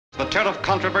The tariff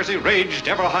controversy raged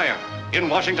ever higher. In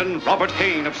Washington, Robert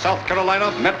Hayne of South Carolina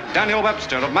met Daniel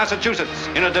Webster of Massachusetts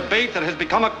in a debate that has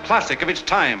become a classic of its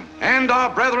time. And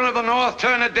our brethren of the North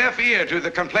turn a deaf ear to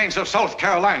the complaints of South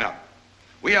Carolina.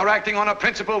 We are acting on a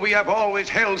principle we have always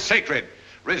held sacred: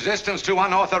 resistance to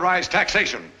unauthorized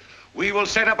taxation. We will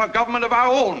set up a government of our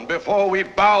own before we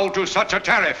bow to such a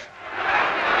tariff.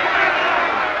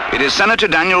 It is Senator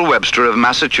Daniel Webster of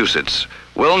Massachusetts,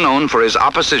 well known for his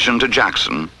opposition to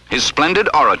Jackson, his splendid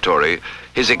oratory,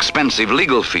 his expensive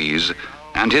legal fees,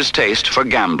 and his taste for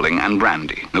gambling and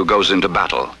brandy, who goes into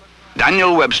battle.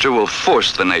 Daniel Webster will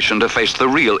force the nation to face the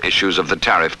real issues of the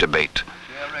tariff debate.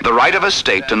 The right of a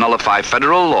state to nullify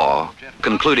federal law.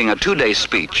 Concluding a two-day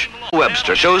speech,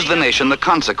 Webster shows the nation the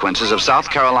consequences of South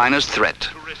Carolina's threat: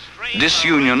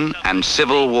 disunion and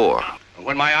civil war.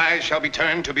 When my eyes shall be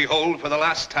turned to behold for the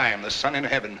last time the sun in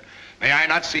heaven, may I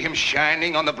not see him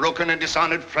shining on the broken and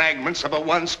dishonored fragments of a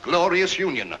once glorious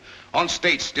union, on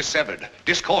states dissevered,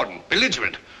 discordant,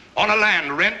 belligerent, on a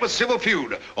land rent with civil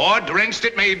feud, or drenched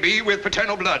it may be with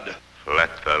paternal blood.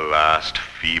 Let the last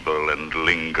feeble and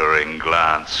lingering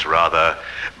glance rather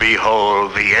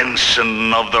behold the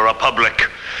ensign of the Republic,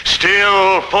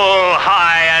 still full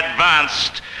high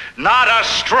advanced, not a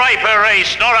stripe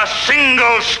erased, nor a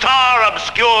single star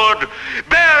obscured,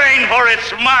 bearing for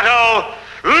its motto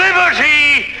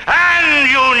liberty and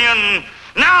union,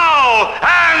 now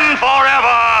and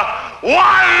forever,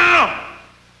 one